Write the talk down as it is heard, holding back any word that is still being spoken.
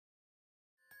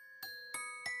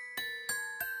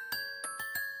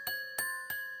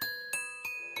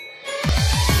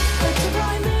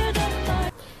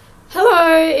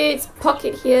Hello, it's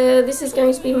Pocket here. This is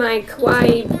going to be my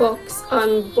Kawaii Box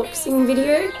unboxing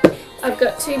video. I've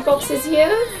got two boxes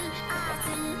here.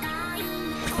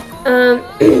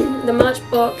 The March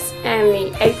box and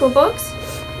the April box.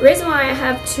 The reason why I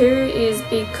have two is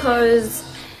because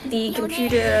the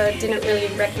computer didn't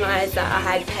really recognize that I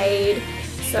had paid,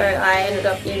 so I ended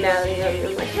up emailing them and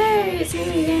I'm like, hey, it's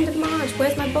nearly the end of March,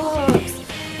 where's my box?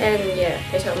 And yeah,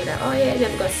 they told me that, oh yeah, it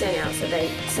never got sent out, so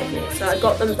they sent me it. So I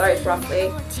got them both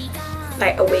roughly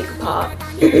like a week apart.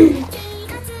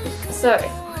 So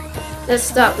let's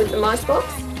start with the March box.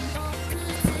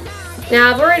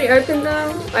 Now I've already opened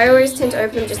them. I always tend to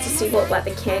open them just to see what like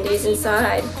the candy is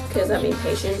inside, because I'm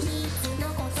impatient.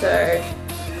 So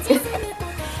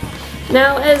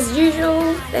now as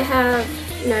usual, they have,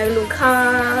 you know, a little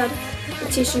card, a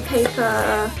tissue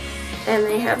paper, and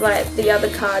they have like the other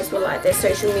cards with like their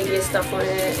social media stuff on it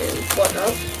and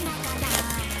whatnot.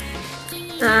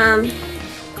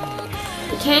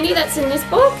 The candy that's in this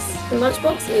box, the March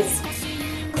box, is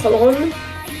cologne.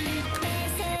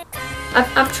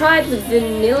 I've tried the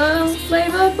vanilla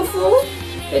flavour before.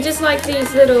 They're just like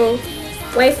these little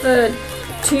wafer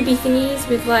tubey thingies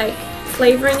with like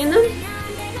flavouring in them.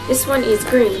 This one is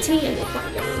green tea and they're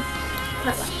quite yummy.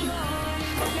 Quite like them.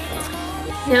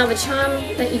 Now the charm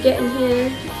that you get in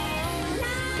here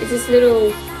is this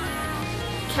little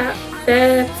cat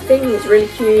bear thing. It's really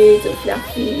cute and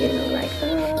fluffy and they're like, oh,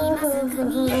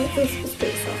 it's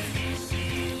pretty soft.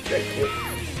 It's very cute.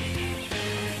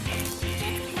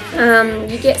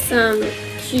 You get some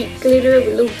cute glitter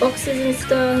with little boxes and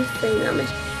stuff, and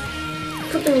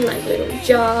put them in like little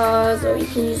jars, or you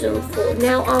can use them for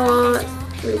nail art.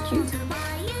 Really cute.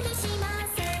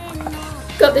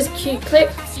 Got this cute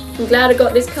clip. I'm glad I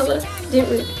got this colour. Didn't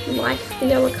really like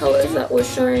the other colours that were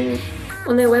shown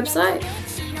on their website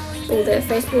or their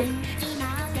Facebook,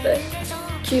 but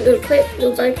cute little clip,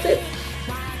 little bow clip.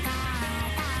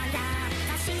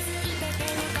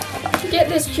 Get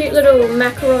this cute little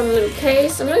macaron little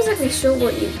case. I'm not exactly sure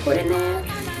what you put in there.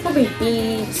 Probably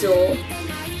beads or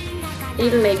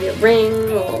even maybe a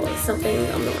ring or something.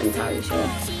 I'm not entirely sure.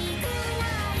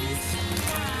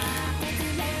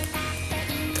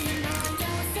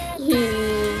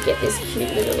 You get this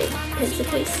cute little pencil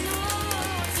case.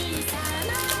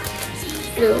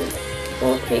 Little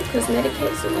orchid cosmetic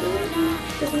case or whatever.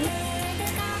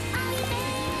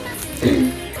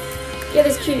 Get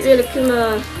this cute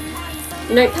Rilakkuma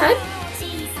notepad.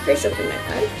 Pretty sure it's a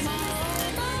notepad.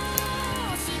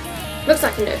 Looks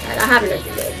like a notepad. I haven't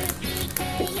opened it.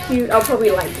 It's cute. I'll probably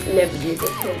like never use it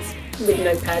because with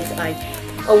notepads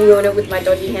I'll ruin it with my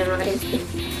dodgy handwriting.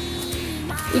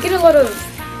 You get a lot of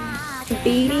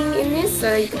beading in this,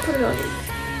 so you can put it on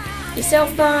your cell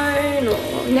phone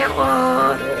or nail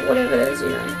art or whatever it is, you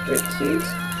know, really cute.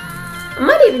 I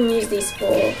might even use these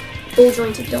for ball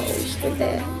jointed dolls with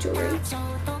their jewellery.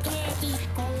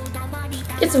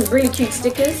 Get some really cute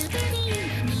stickers.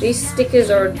 These stickers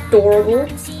are adorable.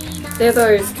 They're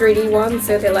those 3D ones,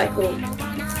 so they're like all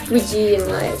squidgy and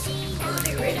like, oh,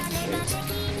 they're really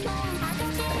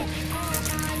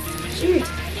cute. Cute.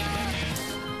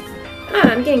 Ah,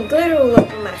 I'm getting glitter all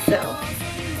over myself.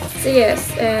 So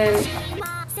yes, and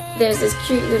there's this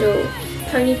cute little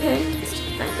pony pen.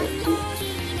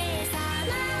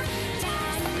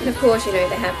 And of course, you know,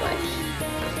 they have like,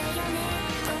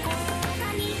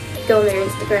 go on their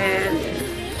Instagram and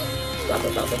blah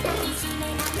blah blah blah blah.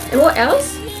 And what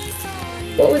else?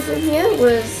 What was in here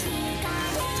was,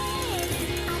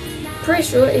 pretty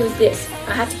sure it was this.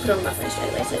 I had to put on my phone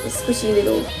straight away. So this squishy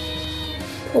little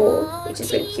paw, which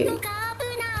is really cute.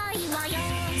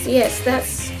 So yes,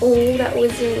 that's all that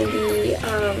was in the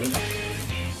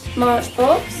March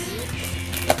box.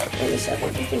 Let me shove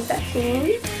everything back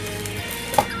in.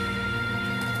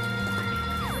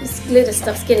 This glitter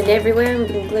stuff's getting everywhere. I'm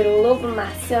getting glitter all over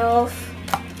myself.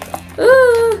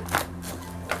 Ooh.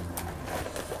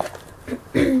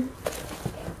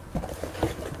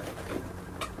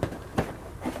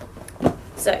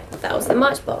 So that was the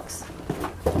March box.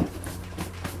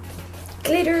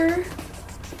 Glitter.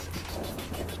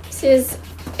 This is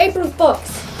April's box.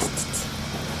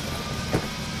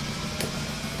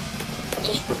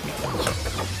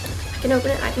 I can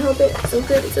open it, I can hold it. It's all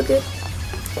good, it's all good.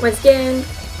 Once again,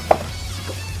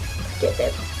 get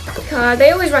their card.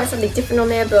 They always write something different on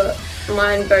there, but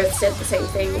mine both said the same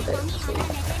thing. But yeah.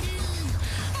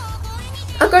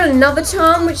 I've got another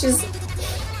charm, which is,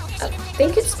 I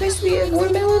think it's supposed to be a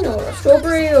watermelon or a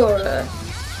strawberry or a,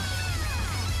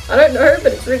 I don't know,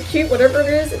 but it's really cute, whatever it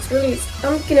is. It's really,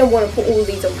 I'm gonna want to put all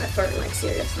these on my phone, like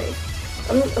seriously.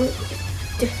 I'm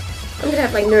gonna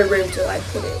have like no room to like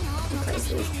put it in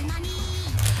places.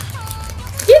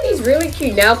 Get these really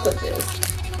cute nail clippers.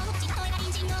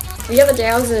 The other day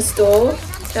I was in a store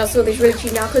and I saw these really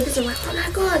cute nail clippers. I'm like, oh my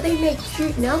god, they make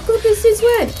cute nail clippers since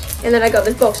when? And then I got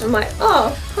this box and I'm like,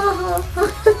 oh, ha ha ha.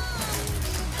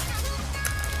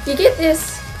 You get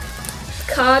this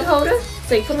card holder.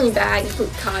 So you put them in a bag, you put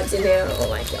cards in there, or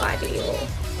like your ID or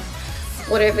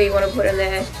whatever you want to put in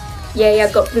there. Yeah,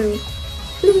 I've got blue.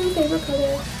 Blue, favorite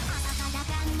color.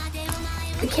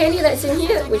 The candy that's in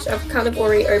here, which I've kind of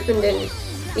already opened and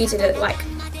eaten it, like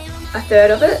a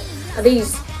third of it, are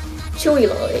these chewy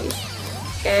lollies.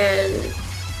 And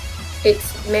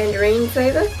it's mandarin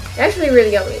flavour. They're actually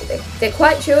really yummy. They're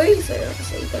quite chewy, so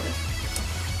obviously you've got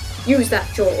to use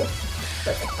that jaw.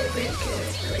 But they're really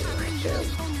good. I really like them.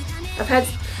 I've had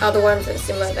other ones that are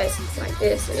similar, basically like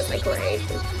this, and it's like great.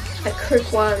 And a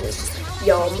Coke one is just like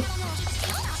yum.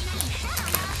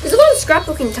 There's a lot of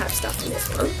scrapbooking type stuff in this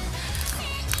one.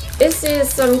 This is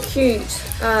some cute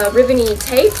ribbony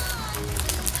tape.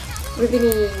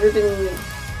 Ribbon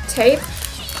tape.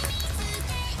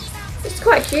 It's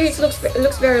quite cute. It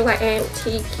looks very like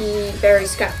antique-y, very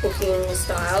scrapbooking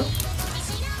style.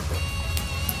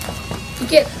 You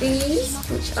get these,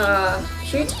 which are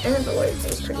cute envelopes,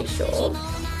 I'm pretty sure.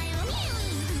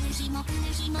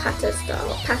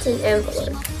 Pattern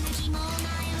envelope.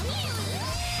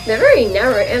 They're very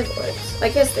narrow envelopes. I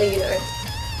guess they're, you know,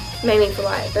 mainly for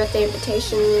like birthday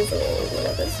invitations or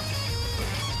whatever.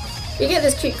 You get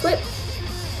this cute clip.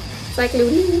 It's like little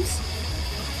leaves.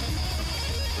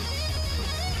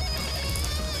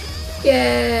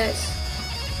 Yes.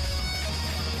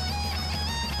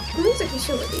 I'm not exactly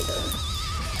sure what these are.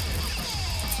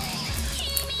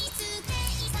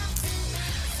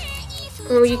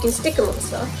 Or you can stick them on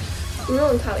stuff. I'm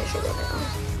not entirely sure what they are.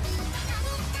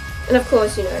 And of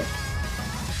course, you know,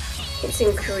 it's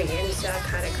in Korean, so I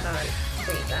kind of can't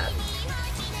read that.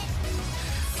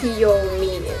 Pyo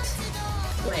minute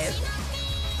lamp.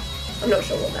 I'm not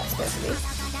sure what that's supposed to be.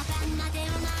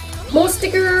 More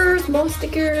stickers, more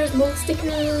stickers, more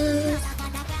stickers.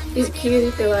 These are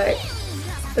cute. They're like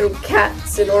little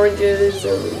cats and oranges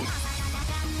and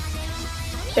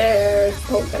bears,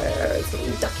 polar bears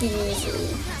and duckies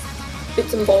and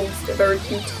bits and bobs. They're very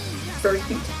cute. Very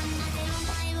cute.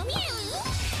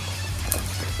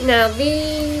 Now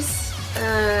these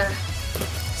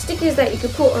stickers that you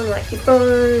could put on like your phone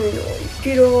or your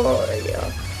computer or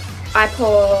your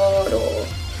iPod or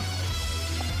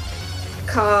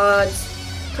cards,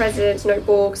 presents,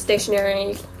 notebooks, stationery.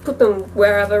 You can put them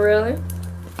wherever really.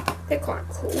 They're quite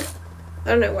cool. I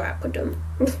don't know where I put them.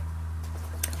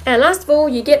 And last of all,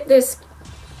 you get this.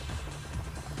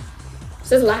 It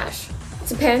says Lash.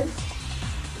 It's a pen.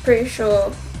 Pretty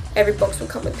sure every box will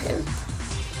come with a pen.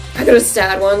 I got a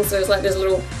sad one, so it's like this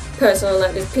little person on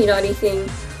like this peanutty thing,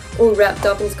 all wrapped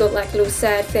up, and it's got like a little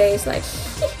sad face, like.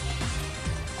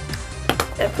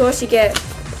 And of course, you get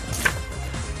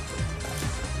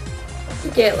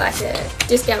like a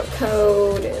discount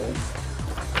code, and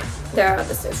there are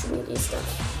other social media stuff.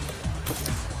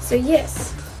 So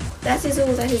yes, that is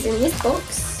all that is in this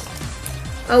box.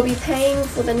 I'll be paying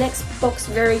for the next box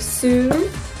very soon,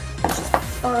 which is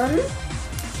fun.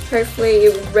 Hopefully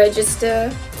it will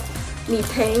register me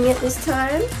paying it this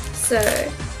time, so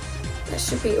that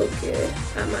should be all good.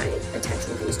 I might attach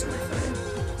all these to my phone.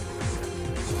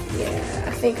 Yeah,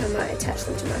 I think I might attach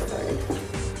them to my phone.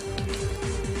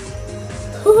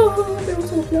 Oh, they're all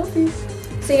so fluffy.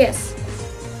 So yes,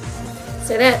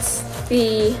 so that's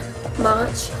the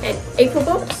March and April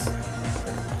box.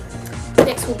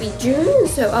 Next will be June,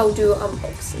 so I'll do an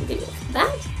unboxing video for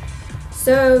that.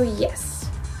 So yes,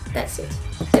 that's it.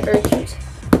 They're very cute.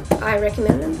 I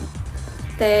recommend them.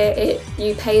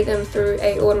 You pay them through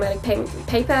a automatic payment through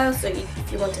PayPal, so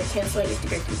if you want to cancel it, you have to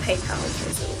go through PayPal and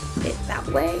cancel it that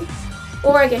way.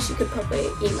 Or I guess you could probably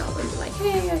email them like,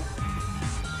 hey,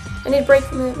 I need a break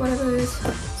from it, whatever it is.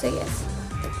 So yes.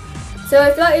 So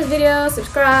if you like this video,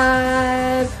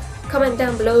 subscribe, comment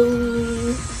down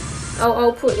below.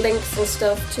 I'll put links and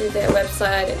stuff to their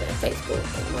website and their Facebook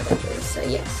and whatever. So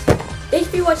yes.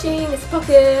 Thank you for watching. It's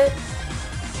Pocket.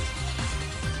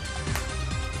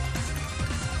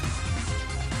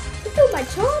 I feel my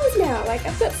charms now. Like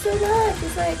I've got so much.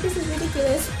 It's like this is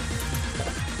ridiculous.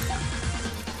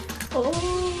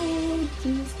 Oh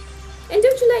jeez. And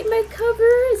don't you like my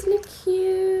cover? Isn't it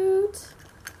cute?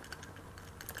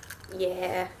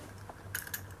 Yeah.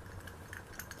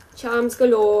 Charms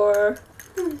galore.